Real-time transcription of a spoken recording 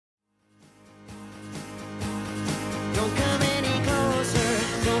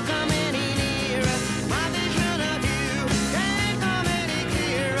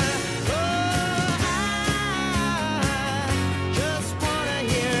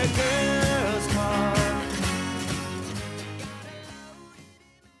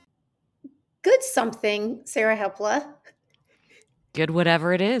something, Sarah Hepla. Good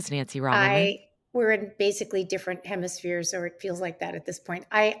whatever it is, Nancy Rommelman. We're in basically different hemispheres, or it feels like that at this point.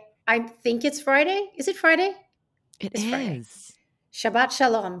 I think it's Friday. Is it Friday? It It's Friday. is. Shabbat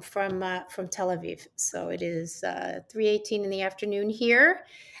Shalom from Tel Aviv. So it is 3:18 in the afternoon here.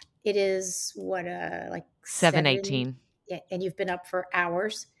 It is what like 7. 7:18. Yeah, and you've been up for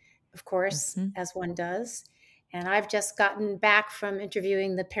hours, of course, Mm-hmm. as one does. And I've just gotten back from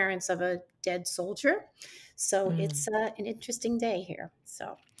interviewing the parents of a dead soldier. So it's an interesting day here.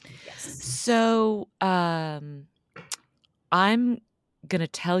 So, yes. So I'm going to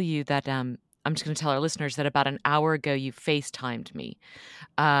tell you that I'm just going to tell our listeners that about an hour ago you FaceTimed me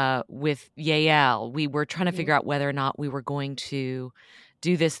with Yael. We were trying to figure out whether or not we were going to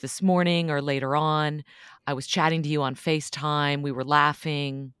do this morning or later on. I was chatting to you on FaceTime. We were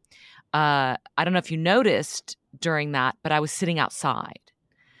laughing. I don't know if you noticed during that, but I was sitting outside.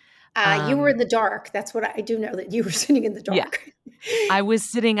 You were in the dark. That's what I do know, that you were sitting in the dark. Yeah. I was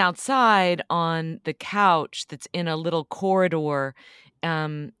sitting outside on the couch that's in a little corridor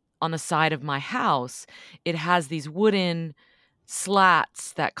on the side of my house. It has these wooden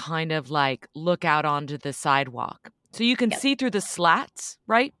slats that kind of like look out onto the sidewalk. So you can see through the slats,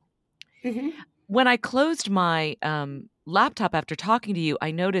 right? Mm-hmm. When I closed my laptop after talking to you,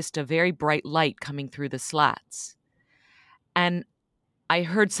 I noticed a very bright light coming through the slats. And I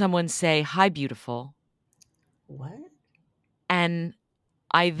heard someone say, "Hi, beautiful." What? And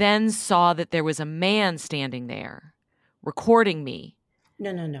I then saw that there was a man standing there recording me.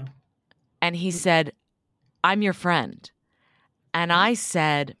 No. And he said, "I'm your friend." And I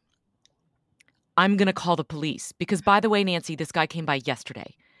said, "I'm going to call the police." Because, by the way, Nancy, this guy came by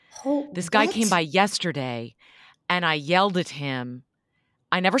yesterday. This guy came by yesterday, and I yelled at him.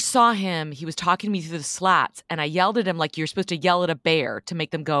 I never saw him. He was talking to me through the slats, and I yelled at him like you're supposed to yell at a bear to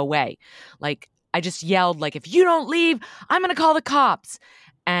make them go away. Like, I just yelled, like, "If you don't leave, I'm going to call the cops."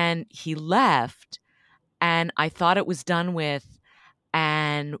 And he left, and I thought it was done with.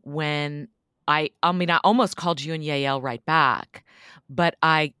 And when I almost called you and Yael right back, but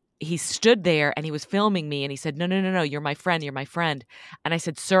he stood there and he was filming me and he said, no, you're my friend. You're my friend. And I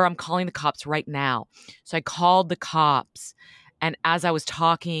said, "Sir, I'm calling the cops right now." So I called the cops. And as I was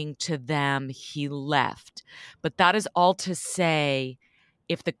talking to them, he left. But that is all to say,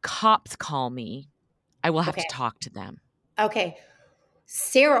 if the cops call me, I will have to talk to them. Okay.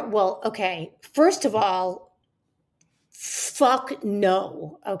 Sarah, well, okay. First of all, fuck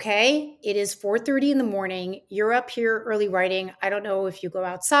no. Okay. It is 4:30 in the morning. You're up here early writing. I don't know if you go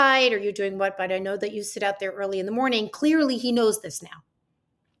outside or you're doing what, but I know that you sit out there early in the morning. Clearly he knows this now.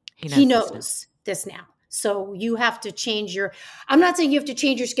 He knows this now. So you have to change I'm not saying you have to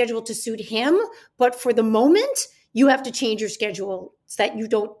change your schedule to suit him, but for the moment, you have to change your schedule so that you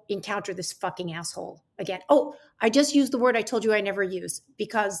don't encounter this fucking asshole again. Oh, I just used the word I told you I never use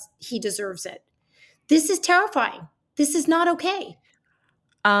because he deserves it. This is terrifying. This is not okay.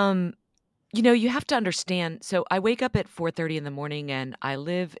 You have to understand. So I wake up at 4:30 in the morning and I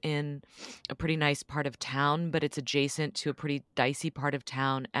live in a pretty nice part of town, but it's adjacent to a pretty dicey part of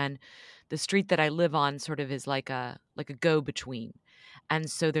town. And the street that I live on sort of is like a go-between.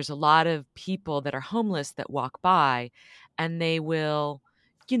 And so there's a lot of people that are homeless that walk by and they will,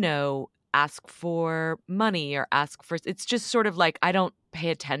 ask for money or it's just sort of like I don't pay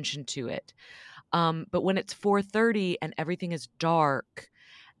attention to it. But when it's 4:30 and everything is dark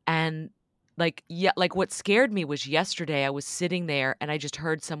and like what scared me was yesterday I was sitting there and I just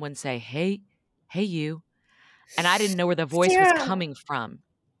heard someone say, hey you. And I didn't know where the voice was coming from.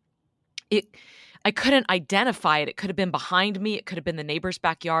 I couldn't identify it. It could have been behind me. It could have been the neighbor's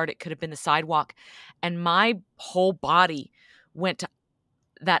backyard. It could have been the sidewalk. And my whole body went to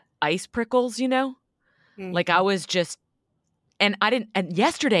that ice prickles, Mm-hmm. Like I was just, and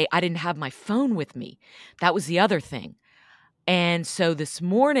yesterday I didn't have my phone with me. That was the other thing. And so this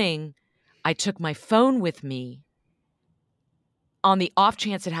morning I took my phone with me on the off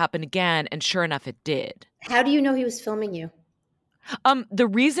chance it happened again. And sure enough, it did. How do you know he was filming you? The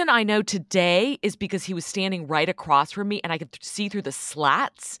reason I know today is because he was standing right across from me and I could see through the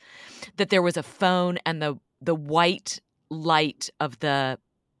slats that there was a phone and the white light of the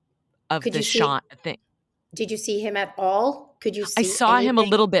shot thing. Did you see him at all? Could you see I saw anything? him a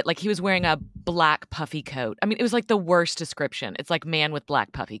little bit, like he was wearing a black puffy coat. I mean, it was like the worst description. It's like man with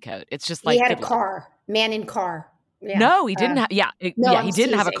black puffy coat. It's just like he had a car, man in car. Yeah. No, he didn't have. Yeah, he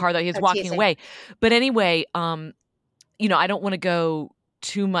didn't have a car though. He was walking away. But anyway, I don't want to go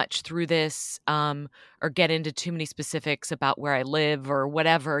too much through this or get into too many specifics about where I live or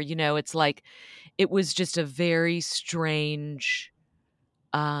whatever. It's like it was just a very strange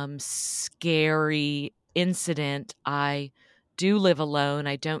scary incident. I do live alone.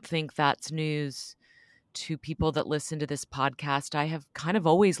 I don't think that's news to people that listen to this podcast. I have kind of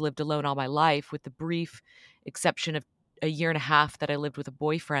always lived alone all my life, with the brief exception of a year and a half that I lived with a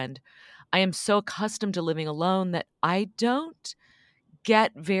boyfriend. I am so accustomed to living alone that I don't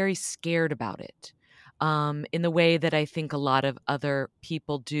get very scared about it, in the way that I think a lot of other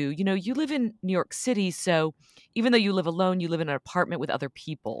people do. You know, you live in New York City, so even though you live alone, you live in an apartment with other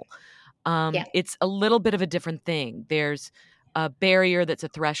people. Yeah. It's a little bit of a different thing. There's a barrier that's a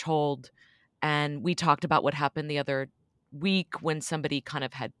threshold. And we talked about what happened the other week when somebody kind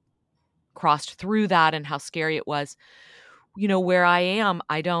of had crossed through that and how scary it was. You know, where I am,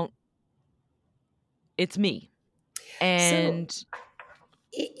 it's me. So And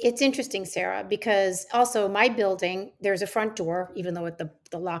it's interesting, Sarah, because also my building, there's a front door, even though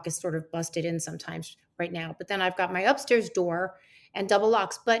the lock is sort of busted in sometimes right now. But then I've got my upstairs door and double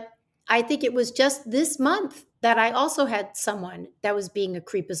locks. But I think it was just this month that I also had someone that was being a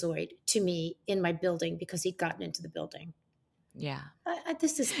creepazoid to me in my building because he'd gotten into the building. yeah.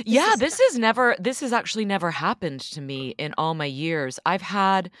 This has actually never happened to me in all my years. I've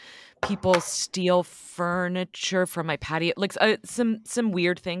had people steal furniture from my patio. Like some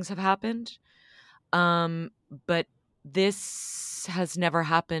weird things have happened. But this has never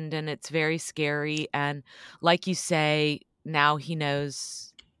happened, and it's very scary. And like you say, now he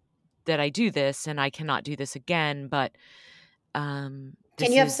knows that I do this and I cannot do this again. But Can this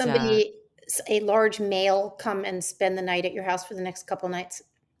you have is somebody, a large male, come and spend the night at your house for the next couple nights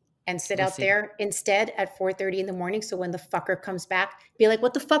and sit we'll out see. there instead at 4:30 in the morning? So when the fucker comes back, be like,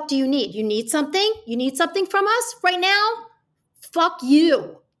 what the fuck do you need? You need something? You need something from us right now? Fuck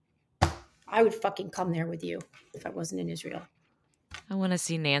you. I would fucking come there with you if I wasn't in Israel. I want to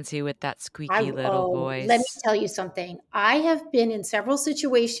see Nancy with that squeaky little voice. Let me tell you something. I have been in several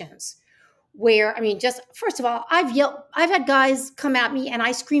situations where, I mean, just first of all, I've had guys come at me and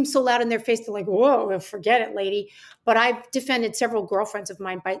I scream so loud in their face, they're like, whoa, forget it, lady. But I've defended several girlfriends of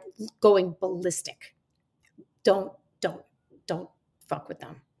mine by going ballistic. Don't, don't, don't fuck with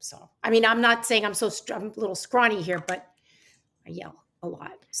them. So, I mean, I'm not saying I'm I'm a little scrawny here, but I yell a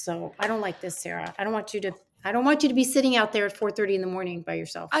lot. So I don't like this, Sarah. I don't want you to be sitting out there at 4:30 in the morning by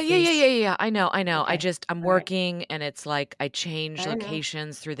yourself. Yeah. I know. Okay. I'm All right. working, and it's like I change I know.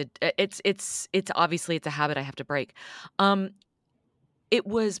 locations through the. It's obviously it's a habit I have to break. Um, it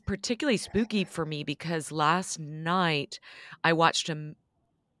was particularly spooky for me because last night I watched a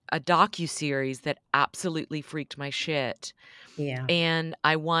docu-series that absolutely freaked my shit. Yeah. And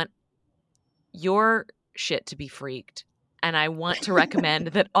I want your shit to be freaked. And I want to recommend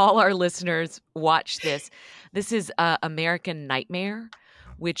that all our listeners watch this. This is American Nightmare,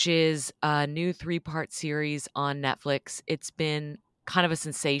 which is a new 3-part series on Netflix. It's been kind of a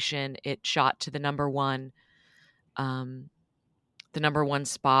sensation. It shot to the number one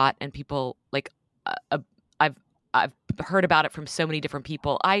spot, and people like I've heard about it from so many different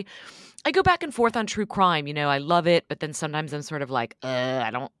people. I go back and forth on true crime. You know, I love it, but then sometimes I'm sort of like,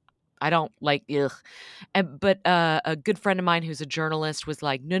 I don't like, ugh. But a good friend of mine who's a journalist was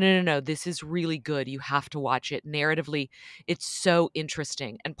like, no, this is really good. You have to watch it. Narratively, it's so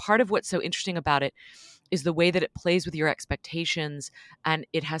interesting. And part of what's so interesting about it is the way that it plays with your expectations, and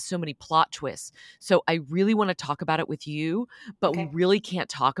it has so many plot twists. So I really want to talk about it with you, but we Okay. really can't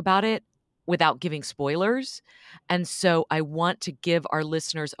talk about it without giving spoilers. And so I want to give our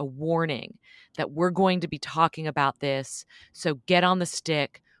listeners a warning that we're going to be talking about this. So get on the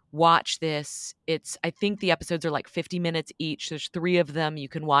stick, watch this. I think the episodes are like 50 minutes each. There's 3 of them. You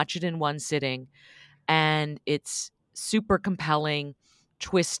can watch it in one sitting, and it's super compelling,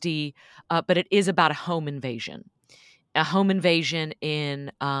 twisty, but it is about a home invasion. A home invasion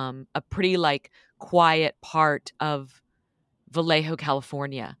in a pretty like quiet part of Vallejo,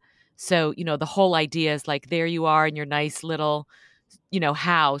 California. So, you know, the whole idea is like there you are in your nice little,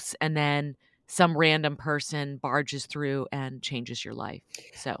 house, and then some random person barges through and changes your life.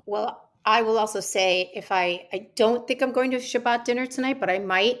 So, Well, I will also say if I don't think I'm going to Shabbat dinner tonight, but I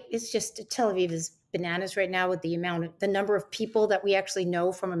might. It's just Tel Aviv is bananas right now with the number of people that we actually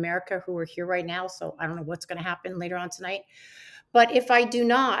know from America who are here right now. So I don't know what's going to happen later on tonight. But if I do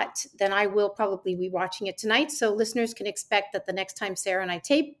not, then I will probably be watching it tonight. So listeners can expect that the next time Sarah and I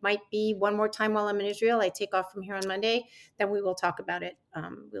tape might be one more time while I'm in Israel. I take off from here on Monday. Then we will talk about it.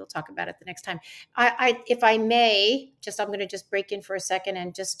 We'll talk about it the next time. If I may, I'm going to just break in for a second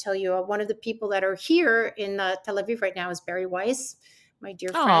and just tell you one of the people that are here in Tel Aviv right now is Barry Weiss, my dear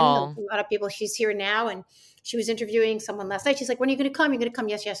friend. A oh, lot of people. She's here now, and She was interviewing someone last night. She's like, when are you going to come? You're going to come?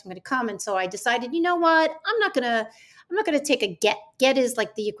 Yes, I'm going to come. And so I decided, you know what? I'm not going to take a Get. Get is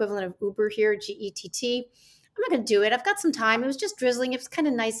like the equivalent of Uber here, GETT. I'm not going to do it. I've got some time. It was just drizzling. It was kind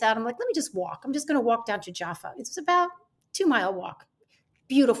of nice out. I'm like, let me just walk. I'm just going to walk down to Jaffa. It's about 2-mile walk.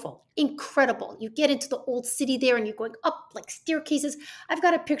 Beautiful, incredible. You get into the old city there and you're going up like staircases. I've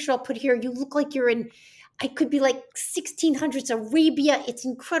got a picture I'll put here. You look like you're in, I could be like 1600s Arabia. It's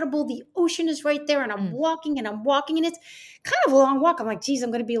incredible. The ocean is right there and I'm walking and it's kind of a long walk. I'm like, geez,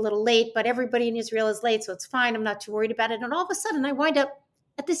 I'm going to be a little late, but everybody in Israel is late, so it's fine. I'm not too worried about it. And all of a sudden I wind up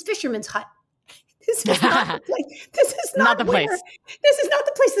at this fisherman's hut. This is not the place. This is not the place. This is not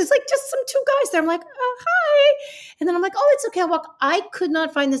the place. There's like just some two guys there. I'm like, oh, hi. And then I'm like, oh, it's okay. I'll walk. I could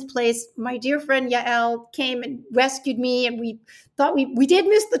not find this place. My dear friend Yael came and rescued me. And we thought we did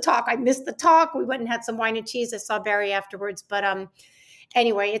miss the talk. I missed the talk. We went and had some wine and cheese. I saw Barry afterwards. But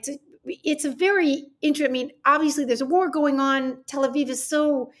anyway, it's a very interesting. I mean, obviously there's a war going on. Tel Aviv is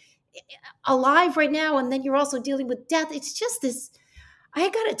so alive right now. And then you're also dealing with death. It's just this. I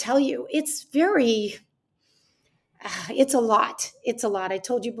got to tell you, it's a lot. It's a lot. I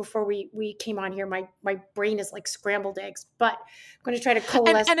told you before we came on here, my brain is like scrambled eggs, but I'm going to try to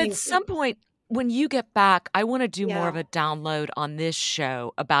coalesce. And at some point when you get back, I want to do more of a download on this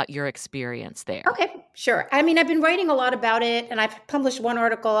show about your experience there. Okay, sure. I mean, I've been writing a lot about it and I've published one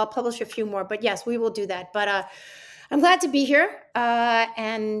article. I'll publish a few more, but yes, we will do that. But I'm glad to be here,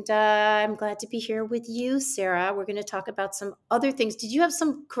 and I'm glad to be here with you, Sarah. We're going to talk about some other things. Did you have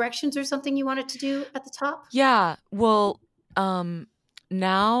some corrections or something you wanted to do at the top? Yeah. Well,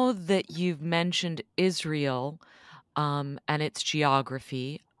 now that you've mentioned Israel and its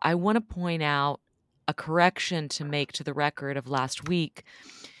geography, I want to point out a correction to make to the record of last week.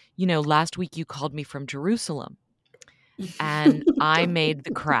 You know, last week you called me from Jerusalem, and I made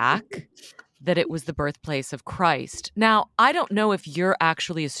the crack that it was the birthplace of Christ. Now, I don't know if you're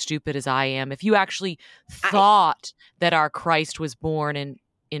actually as stupid as I am, if you actually thought that our Christ was born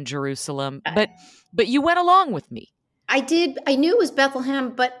in Jerusalem, but you went along with me. I did. I knew it was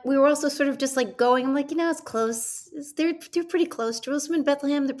Bethlehem, but we were also sort of just like going. I'm like, it's close. They're pretty close. Jerusalem and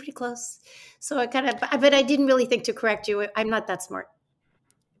Bethlehem, they're pretty close. So I but I didn't really think to correct you. I'm not that smart.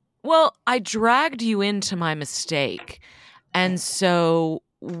 Well, I dragged you into my mistake. And so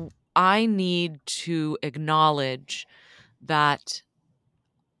I need to acknowledge that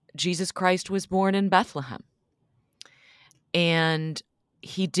Jesus Christ was born in Bethlehem. And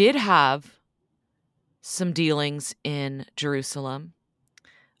he did have some dealings in Jerusalem.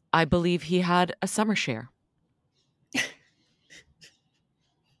 I believe he had a summer share.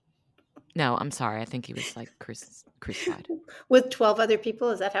 No, I'm sorry. I think he was like crucified. With 12 other people?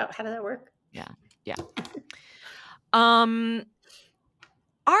 Is that how did that work? Yeah.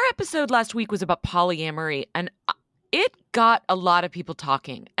 Our episode last week was about polyamory, and it got a lot of people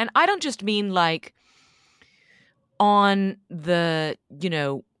talking. And I don't just mean like on the,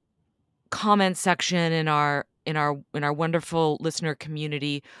 comment section in our wonderful listener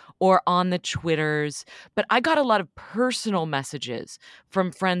community or on the Twitters, but I got a lot of personal messages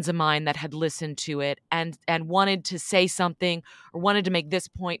from friends of mine that had listened to it and wanted to say something or wanted to make this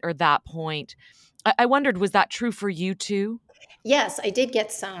point or that point. I wondered, was that true for you too? Yes, I did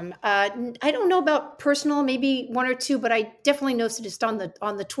get some. I don't know about personal, maybe one or two, but I definitely noticed just on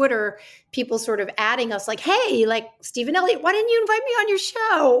the Twitter, people sort of adding us like, hey, like Stephen Elliott, why didn't you invite me on your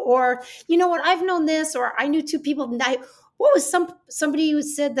show? Or, you know what, I've known this, or I knew two people. What was somebody who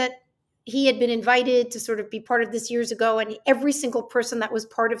said that he had been invited to sort of be part of this years ago, and every single person that was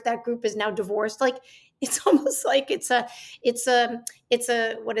part of that group is now divorced. Like, it's almost like it's a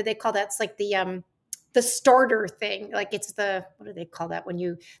what do they call that? It's like the starter thing. Like it's what do they call that?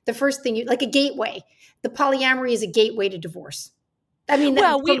 The first thing like a gateway. The polyamory is a gateway to divorce. I mean,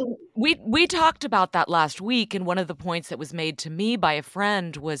 we talked about that last week, and one of the points that was made to me by a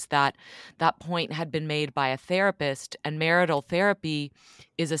friend was that point had been made by a therapist, and marital therapy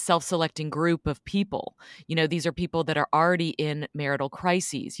is a self-selecting group of people. These are people that are already in marital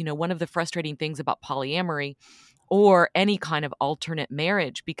crises. One of the frustrating things about polyamory or any kind of alternate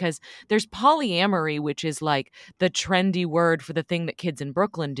marriage, because there's polyamory, which is like the trendy word for the thing that kids in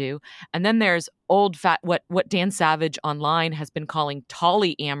Brooklyn do. And then there's what Dan Savage online has been calling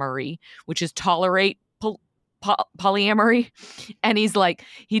tolyamory, which is tolerate polyamory. And he's like,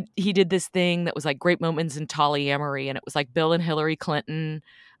 he did this thing that was like great moments in polyamory. And it was like Bill and Hillary Clinton,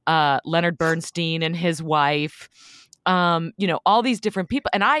 Leonard Bernstein and his wife, all these different people.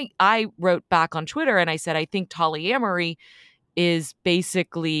 And I wrote back on Twitter and I said, I think polyamory is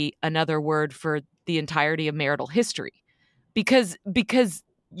basically another word for the entirety of marital history, because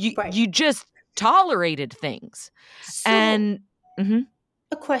you just tolerated things. So, And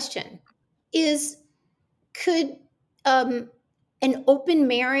a question is, could an open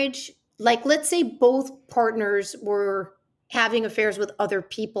marriage, like let's say both partners were having affairs with other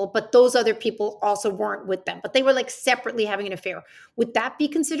people, but those other people also weren't with them, but they were like separately having an affair, would that be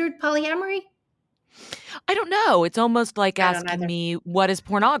considered polyamory? I don't know. It's almost like I don't asking either. me what is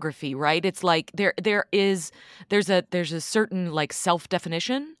pornography, right? It's like there's a certain like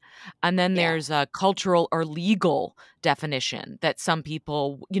self-definition, and then Yeah. there's a cultural or legal definition that some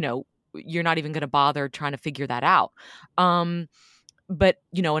people, you're not even going to bother trying to figure that out. But,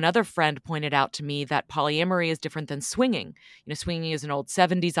 another friend pointed out to me that polyamory is different than swinging. Swinging is an old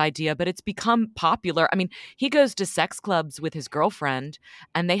 70s idea, but it's become popular. I mean, he goes to sex clubs with his girlfriend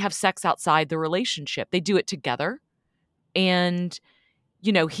and they have sex outside the relationship. They do it together. And,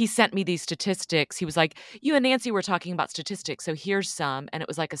 he sent me these statistics. He was like, you and Nancy were talking about statistics. So here's some. And it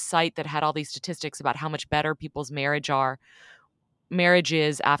was like a site that had all these statistics about how much better people's marriage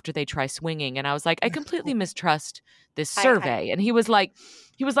is after they try swinging. And I was like, I completely mistrust this survey. And he was like,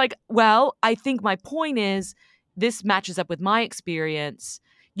 well, I think my point is this matches up with my experience.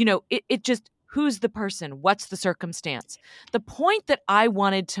 It just, who's the person? What's the circumstance? The point that I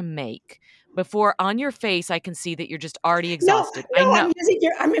wanted to make before, on your face, I can see that you're just already exhausted. No, I know.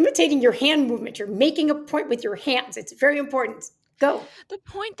 I'm imitating your hand movement. You're making a point with your hands. It's very important. Go. The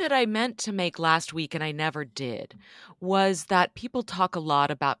point that I meant to make last week, and I never did, was that people talk a lot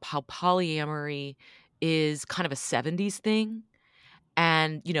about how polyamory is kind of a 70s thing.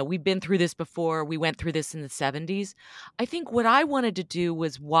 And, we've been through this before. We went through this in the 70s. I think what I wanted to do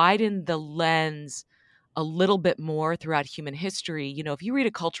was widen the lens a little bit more throughout human history. If you read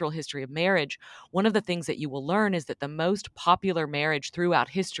a cultural history of marriage, one of the things that you will learn is that the most popular marriage throughout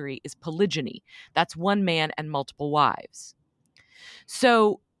history is polygyny. That's one man and multiple wives.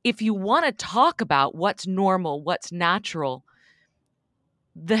 So if you want to talk about what's normal, what's natural,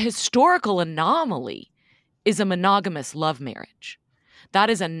 the historical anomaly is a monogamous love marriage. That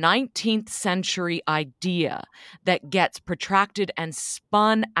is a 19th century idea that gets protracted and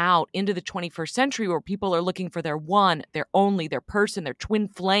spun out into the 21st century, where people are looking for their one, their only, their person, their twin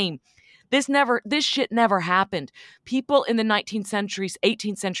flame. This shit never happened. People in the 19th century,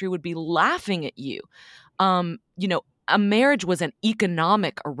 18th century would be laughing at you. A marriage was an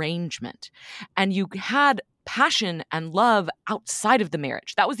economic arrangement, and you had passion and love outside of the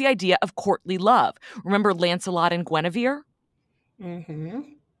marriage. That was the idea of courtly love. Remember Lancelot and Guinevere? Mm-hmm.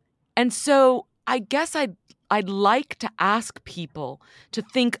 And so I guess I'd like to ask people to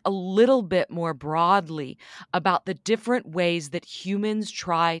think a little bit more broadly about the different ways that humans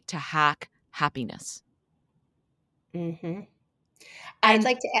try to hack happiness. Mm-hmm. I'd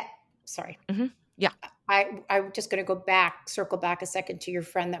like to add, sorry. Mm-hmm. Yeah. I'm just going to circle back a second to your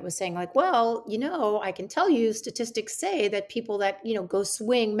friend that was saying like, well, I can tell you statistics say that people that,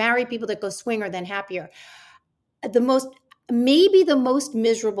 marry people that go swing are then happier. Maybe the most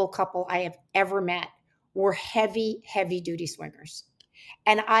miserable couple I have ever met were heavy, heavy duty swingers.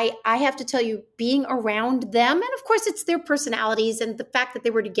 And I have to tell you, being around them, and of course it's their personalities and the fact that they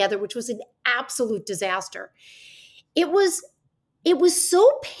were together, which was an absolute disaster. It was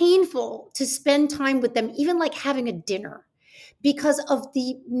so painful to spend time with them, even like having a dinner, because of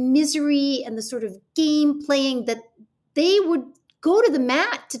the misery and the sort of game playing that they would go to the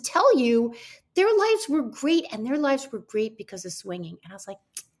mat to tell you their lives were great, and their lives were great because of swinging. And I was like,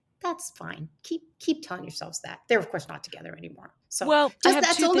 that's fine. Keep telling yourselves that. They're of course not together anymore. So well, I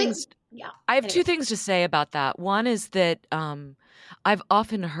have two things. Yeah. I have two things to say about that. One is that I've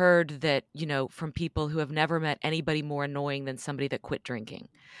often heard that, from people who have never met anybody more annoying than somebody that quit drinking.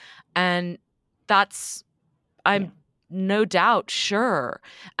 And I'm no doubt sure.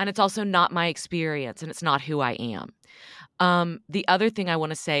 And it's also not my experience, and it's not who I am. The other thing I want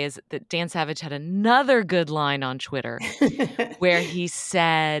to say is that Dan Savage had another good line on Twitter where he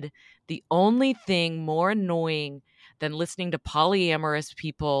said, the only thing more annoying than listening to polyamorous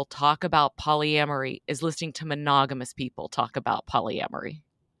people talk about polyamory is listening to monogamous people talk about polyamory.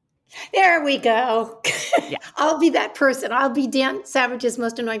 There we go. Yeah. I'll be that person. I'll be Dan Savage's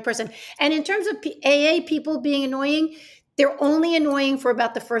most annoying person. And in terms of AA people being annoying, they're only annoying for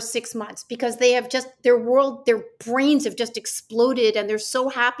about the first 6 months, because they have just, their brains have just exploded, and they're so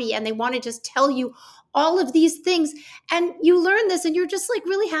happy, and they want to just tell you all of these things. And you learn this, and you're just like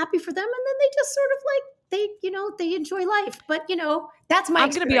really happy for them. And then they just sort of like, they enjoy life. But, that's my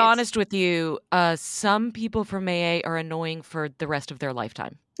experience. I'm going to be honest with you. Some people from AA are annoying for the rest of their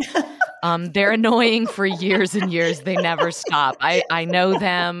lifetime. They're annoying for years and years. They never stop. I know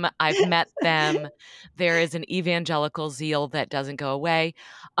them. I've met them. There is an evangelical zeal that doesn't go away.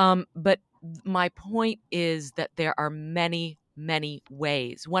 But my point is that there are many, many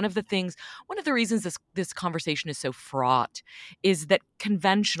ways. One of the reasons this conversation is so fraught is that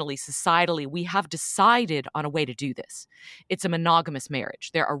conventionally, societally, we have decided on a way to do this. It's a monogamous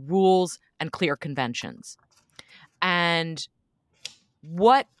marriage. There are rules and clear conventions. And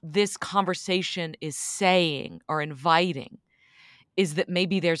what this conversation is saying or inviting is that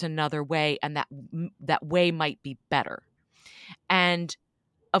maybe there's another way, and that way might be better. And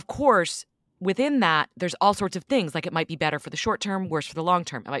of course, within that, there's all sorts of things. Like, it might be better for the short term, worse for the long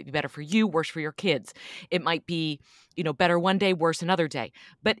term. It might be better for you, worse for your kids. It might be, better one day, worse another day.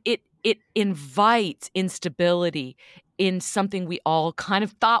 But it invites instability in something we all kind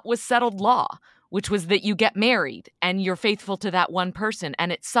of thought was settled law, which was that you get married and you're faithful to that one person,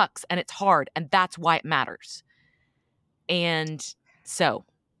 and it sucks and it's hard, and that's why it matters. And so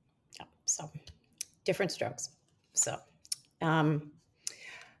different strokes. So, okay,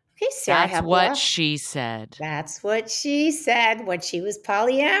 Sarah. That's what she said. That's what she said when she was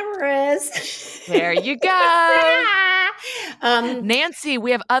polyamorous. There you go. Nancy,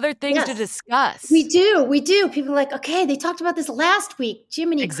 we have other things to discuss. We do. People are like, okay, they talked about this last week.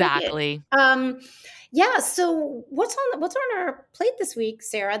 Jiminy exactly. Cricket. Yeah. So what's on our plate this week,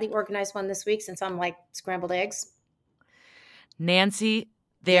 Sarah? The organized one this week, since I'm like scrambled eggs. Nancy,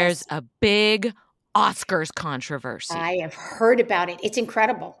 there's a big Oscars controversy. I have heard about it. It's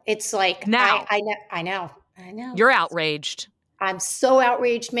incredible. It's like, now, I know. You're outraged. I'm so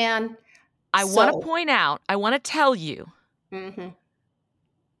outraged, man. I want to point out, I want to tell you,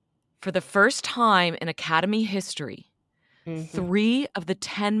 for the first time in Academy history, 3 of the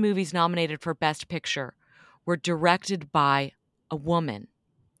 10 movies nominated for Best Picture were directed by a woman.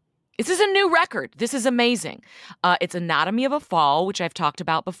 This is a new record. This is amazing. It's Anatomy of a Fall, which I've talked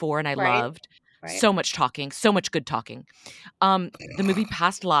about before, and I loved. Right. So much talking, so much good talking. The movie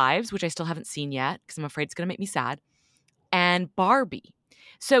Past Lives, which I still haven't seen yet because I'm afraid it's going to make me sad, and Barbie.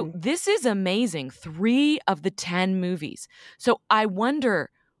 So this is amazing. 3 of the 10 movies. So I wonder,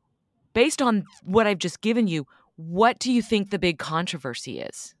 based on what I've just given you, what do you think the big controversy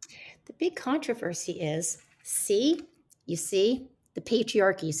is? The big controversy is, you see, the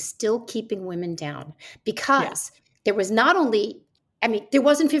patriarchy is still keeping women down, because there was there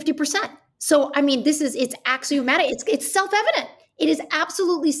wasn't 50%. So, it's axiomatic. It's self-evident. It is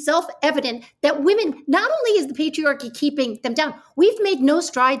absolutely self-evident that women, not only is the patriarchy keeping them down, we've made no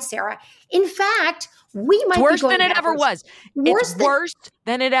strides, Sarah. In fact, we might be worse going than it ever was. It's worse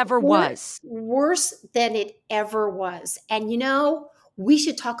than it ever was. Worse than it ever was. And we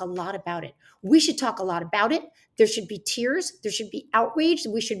should talk a lot about it. There should be tears. There should be outrage.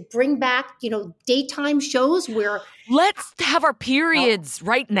 We should bring back, daytime shows where let's have our periods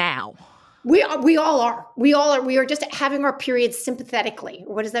right now. We all are. We are just having our periods sympathetically.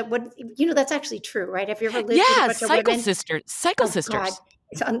 What is that? That's actually true, right? Have you ever lived with a bunch of women? Sisters. God.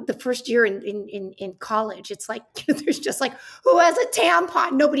 It's on the first year in college. It's like, there's just like, who has a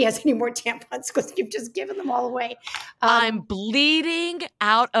tampon? Nobody has any more tampons because you've just given them all away. I'm bleeding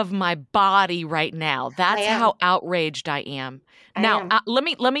out of my body right now. That's how outraged I am.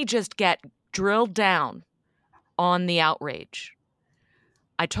 Let me just get drilled down on the outrage.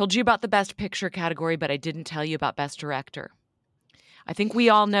 I told you about the Best Picture category, but I didn't tell you about Best Director. I think we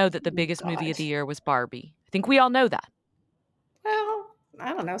all know that the biggest movie of the year was Barbie. I think we all know that. Well,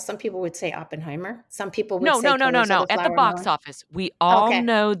 I don't know. Some people would say Oppenheimer. Some people would say No. At the box office, we all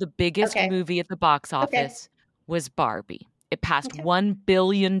know the biggest movie at the box office was Barbie. It passed $1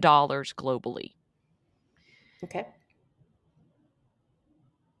 billion globally. Okay.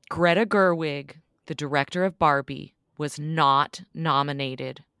 Greta Gerwig, the director of Barbie, was not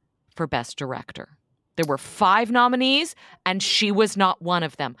nominated for Best Director. There were 5 nominees, and she was not one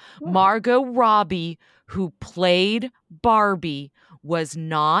of them. Margot Robbie, who played Barbie, was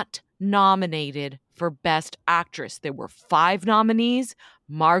not nominated for Best Actress. There were 5 nominees.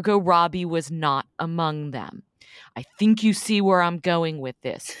 Margot Robbie was not among them. I think you see where I'm going with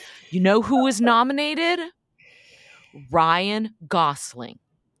this. You know who was nominated? Ryan Gosling.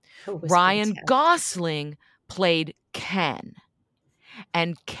 Ryan Gosling played Ken.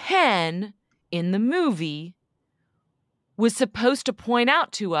 And Ken, in the movie, was supposed to point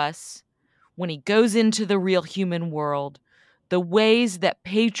out to us, when he goes into the real human world, the ways that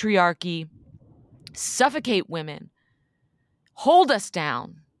patriarchy suffocate women, hold us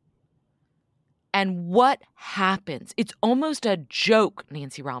down, and what happens. It's almost a joke,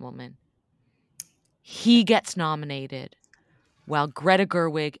 Nancy Rommelmann. He gets nominated, while Greta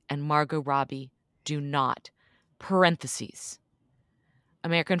Gerwig and Margot Robbie do not. Parentheses.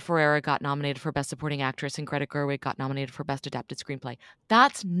 America Ferrera got nominated for Best Supporting Actress and Greta Gerwig got nominated for Best Adapted Screenplay.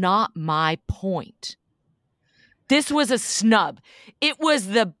 That's not my point. This was a snub. It was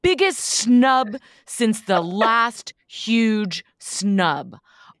the biggest snub since the last huge snub.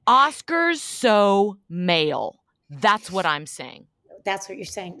 Oscars so male. That's what I'm saying. That's what you're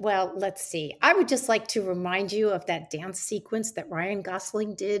saying. Well, let's see. I would just like to remind you of that dance sequence that Ryan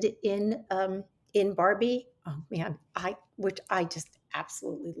Gosling did in Barbie. Oh man, which I just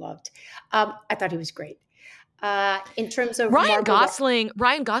absolutely loved. I thought he was great. In terms of Ryan Gosling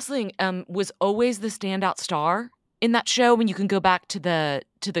was always the standout star in that show. When you can go back to the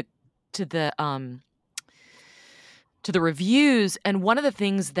reviews, and one of the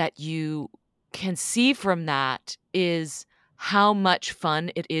things that you can see from that is how much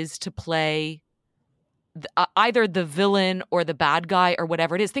fun it is to play either the villain or the bad guy or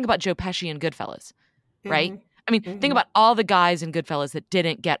whatever it is. Think about Joe Pesci in Goodfellas, right? Mm-hmm. I mean, think about all the guys in Goodfellas that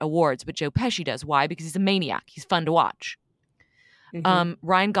didn't get awards, but Joe Pesci does. Why? Because he's a maniac. He's fun to watch.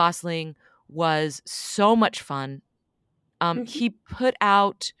 Ryan Gosling was so much fun. He put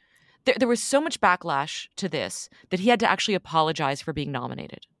out... There was so much backlash to this that he had to actually apologize for being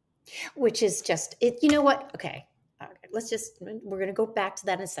nominated. Which is just... you know what? Okay. We're going to go back to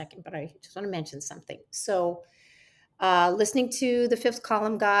that in a second, but I just want to mention something. So listening to the Fifth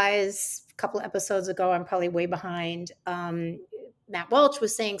Column guys a couple of episodes ago, I'm probably way behind. Matt Welch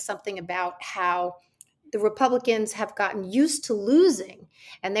was saying something about how the Republicans have gotten used to losing.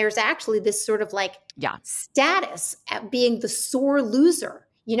 And there's actually this sort of like status at being the sore loser.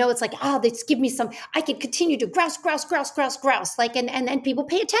 You know, it's like, let's give me some, I can continue to grouse. Like, and people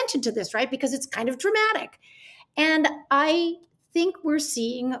pay attention to this, right? Because it's kind of dramatic. And I think we're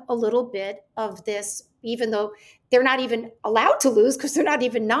seeing a little bit of this, even though they're not even allowed to lose because they're not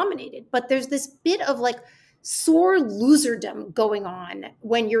even nominated. But there's this bit of like sore loserdom going on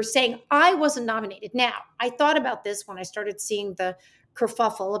when you're saying, I wasn't nominated. Now, I thought about this when I started seeing the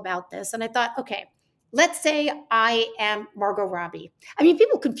kerfuffle about this. And I thought, okay, let's say I am Margot Robbie. I mean,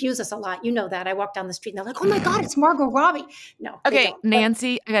 people confuse us a lot. You know that. I walk down the street and they're like, oh my God, it's Margot Robbie. No. Okay,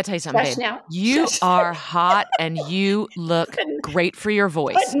 Nancy, I got to tell you something. Now. You are hot and you look great for your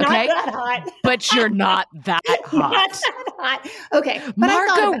voice. But not okay? that hot. But you're not that hot. Not that hot. Okay. But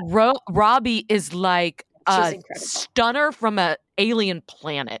Margot Robbie is like a stunner from an alien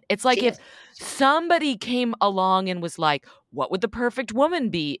planet. It's like if somebody came along and was like, what would the perfect woman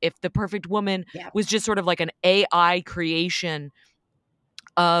be if the perfect woman was just sort of like an AI creation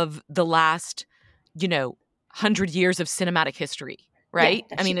of the last, 100 years of cinematic history, right?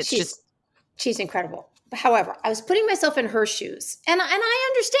 Yeah, I mean, she's incredible. However, I was putting myself in her shoes and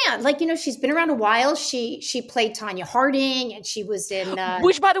I understand, like, she's been around a while. She played Tanya Harding and she was in,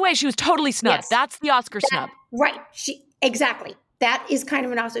 which by the way, she was totally snubbed. Yes. That's the Oscar snub. Right. Exactly. That is kind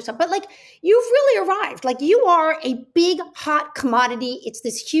of an Oscar stuff. But like, you've really arrived. Like, you are a big, hot commodity. It's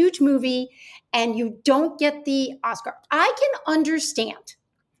this huge movie and you don't get the Oscar. I can understand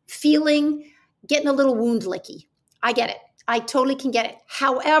getting a little wound licky. I get it. I totally can get it.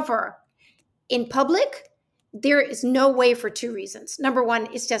 However, in public, there is no way for two reasons. Number one,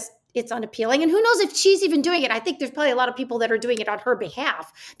 it's unappealing. And who knows if she's even doing it. I think there's probably a lot of people that are doing it on her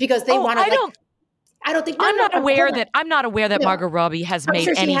behalf because they want to I don't think I'm not aware that Margot Robbie has made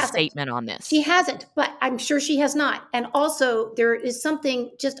any statement on this. She hasn't, but I'm sure she has not. And also there is something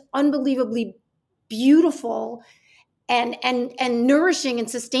just unbelievably beautiful and nourishing and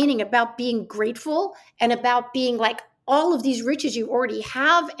sustaining about being grateful and about being like all of these riches you already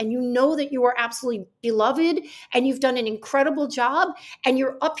have and you know that you are absolutely beloved and you've done an incredible job and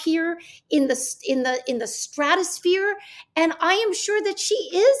you're up here in the stratosphere, and I am sure that she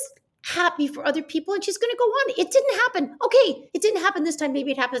is happy for other people and she's going to go on. It didn't happen. Okay, it didn't happen this time.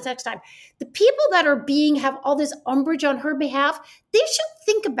 Maybe it happens next time. The people that have all this umbrage on her behalf, they should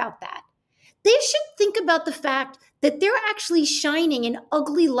think about that. They should think about the fact that they're actually shining an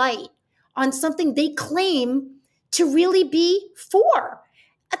ugly light on something they claim to really be for.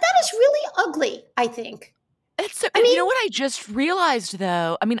 That is really ugly, I think. You know what I just realized,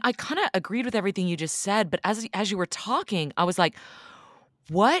 though? I mean, I kind of agreed with everything you just said, but as you were talking, I was like,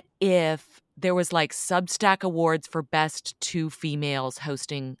 what if there was like Substack awards for best two females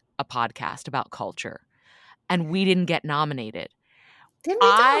hosting a podcast about culture and we didn't get nominated? Then we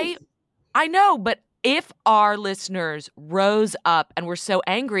don't. I know, but if our listeners rose up and were so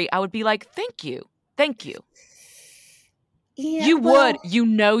angry, I would be like, thank you. Thank you. Yeah, you would. You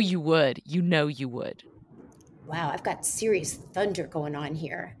know you would. Wow, I've got serious thunder going on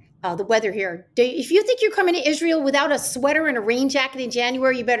here. The weather here. If you think you're coming to Israel without a sweater and a rain jacket in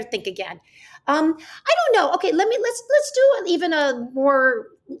January, you better think again. I don't know. Okay, let's do even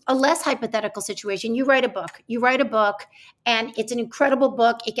a less hypothetical situation. You write a book, and it's an incredible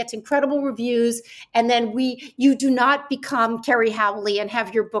book. It gets incredible reviews, and then you do not become Kerry Howley and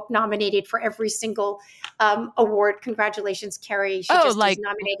have your book nominated for every single award. Congratulations, Kerry. She is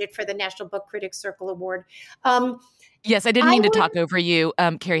nominated for the National Book Critics Circle Award. Yes, I didn't mean to talk over you.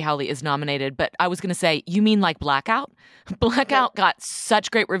 Kerry Howley is nominated, but I was going to say, you mean like Blackout? Blackout got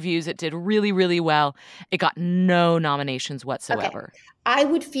such great reviews. It did really, really well. It got no nominations whatsoever. Okay. I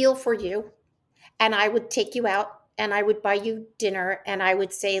would feel for you, and I would take you out, and I would buy you dinner, and I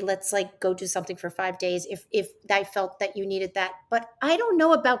would say, let's go do something for 5 days if I felt that you needed that. But I don't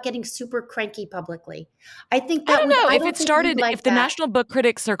know about getting super cranky publicly. I think that I don't know if the National Book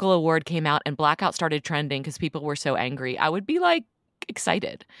Critics Circle Award came out and Blackout started trending because people were so angry, I would be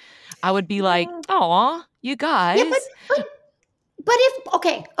excited. I would be like, "Aw, you guys." Yeah, but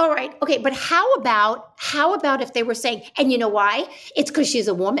but how about if they were saying, and you know why? It's because she's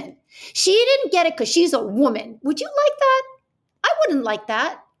a woman. She didn't get it because she's a woman. Would you like that? I wouldn't like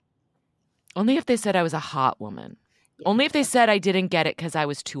that. Only if they said I was a hot woman. Yeah. Only if they said I didn't get it because I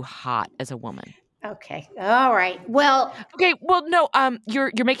was too hot as a woman. Okay. All right. Well. Okay. Well, no.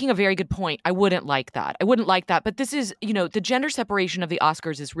 You're making a very good point. I wouldn't like that. But this is, the gender separation of the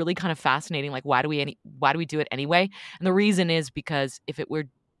Oscars is really kind of fascinating. Like, why do we do it anyway? And the reason is because if it were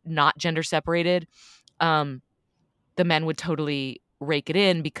not gender separated, the men would totally rake it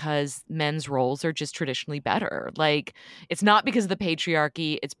in because men's roles are just traditionally better. Like, it's not because of the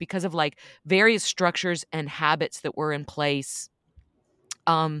patriarchy. It's because of various structures and habits that were in place.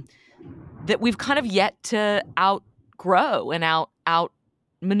 That we've kind of yet to outgrow and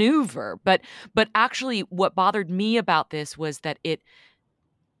outmaneuver. But actually what bothered me about this was that it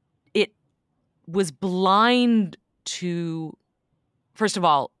was blind to, first of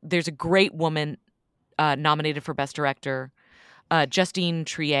all, there's a great woman nominated for Best Director, Justine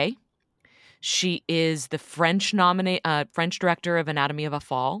Triet. She is the French director of Anatomy of a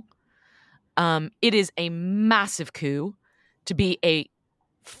Fall. It is a massive coup to be a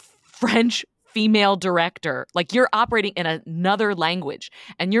French female director. You're operating in another language,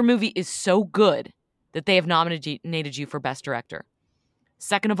 and your movie is so good that they have nominated you for Best Director.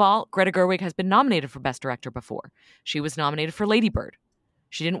 Second of all, Greta Gerwig has been nominated for Best Director before. She was nominated for Lady Bird.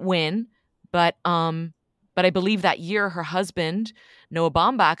 She didn't win, but I believe that year her husband, Noah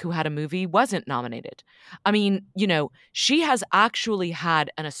Baumbach, who had a movie, wasn't nominated. I mean, she has actually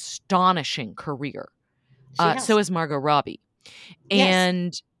had an astonishing career. So has Margot Robbie.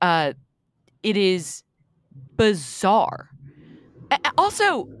 And it is bizarre.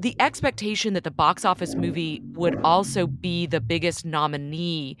 Also, the expectation that the box office movie would also be the biggest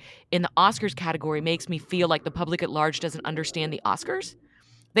nominee in the Oscars category makes me feel like the public at large doesn't understand the Oscars.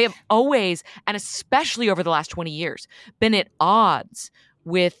 They have always, and especially over the last 20 years, been at odds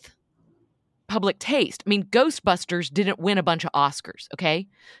with public taste. I mean, Ghostbusters didn't win a bunch of Oscars, okay?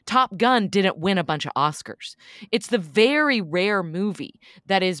 Top Gun didn't win a bunch of Oscars. It's the very rare movie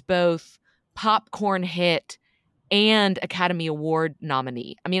that is both popcorn hit and Academy Award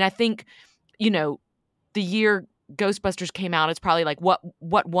nominee. I mean, I think, the year Ghostbusters came out, it's probably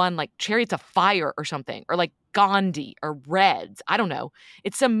what won, Chariots of Fire or something, or Gandhi or Reds. I don't know.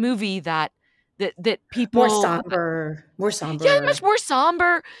 It's some movie that people... More somber. Yeah, much more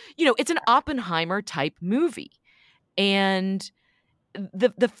somber. It's an Oppenheimer type movie. And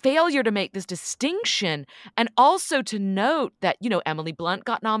the failure to make this distinction, and also to note that, Emily Blunt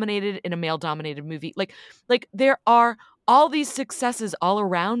got nominated in a male-dominated movie. There are all these successes all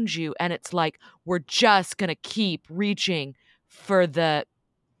around you, and it's we're just going to keep reaching for the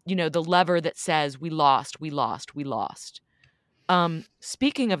lever that says we lost.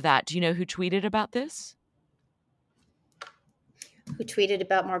 Speaking of that, do you know who tweeted about this? Who tweeted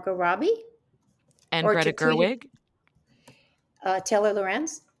about Margot Robbie? And Greta Gerwig? Taylor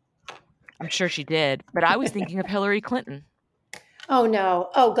Lorenz? I'm sure she did, but I was thinking of Hillary Clinton. Oh no!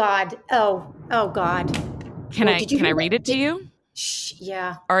 Oh God! Oh God! Can I read it to you?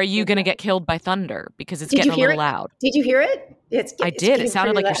 Yeah. Or are you going to get killed by thunder because it's getting a little loud? Did you hear it? I did. It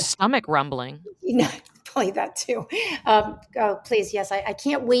sounded like your stomach rumbling. Probably that too. Oh, please, yes. I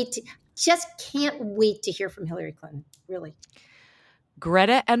can't wait. Just can't wait to hear from Hillary Clinton. Really.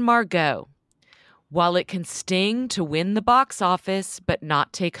 Greta and Margot. While it can sting to win the box office but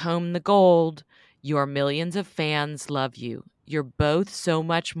not take home the gold, your millions of fans love you. You're both so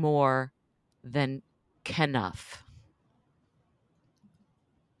much more than enough.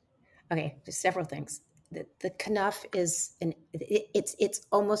 Okay, there's several things. the Knuff is it's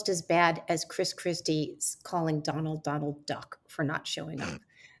almost as bad as Chris Christie's calling Donald Duck for not showing up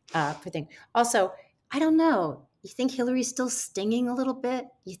for thing. Also, I don't know. You think Hillary's still stinging a little bit?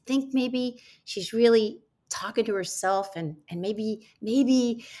 You think maybe she's really talking to herself and maybe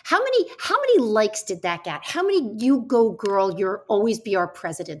how many likes did that get? How many "You Go Girl, You'll Always Be Our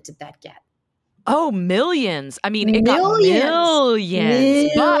President" did that get? Oh, millions. I mean, it got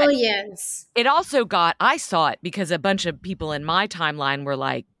millions. Millions. But it also got, I saw it because a bunch of people in my timeline were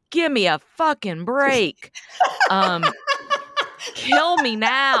like, give me a fucking break. Kill me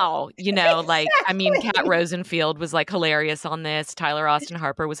now. Like, I mean, Kat Rosenfield was like hilarious on this. Tyler Austin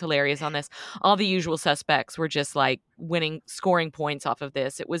Harper was hilarious on this. All the usual suspects were just like scoring points off of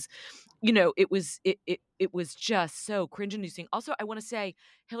this. It was, it was just so cringe-inducing. Also, I want to say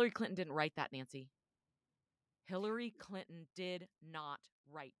Hillary Clinton didn't write that, Nancy. Hillary Clinton did not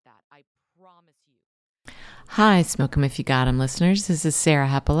write that. I promise you. Hi, Smoke 'em if you got 'em, listeners. This is Sarah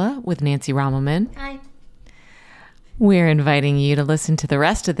Hepola with Nancy Rommelman. Hi. We're inviting you to listen to the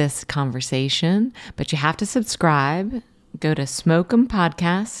rest of this conversation, but you have to subscribe. Go to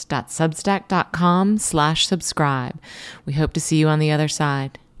smokeempodcast.substack.com/subscribe. We hope to see you on the other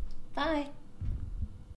side. Bye.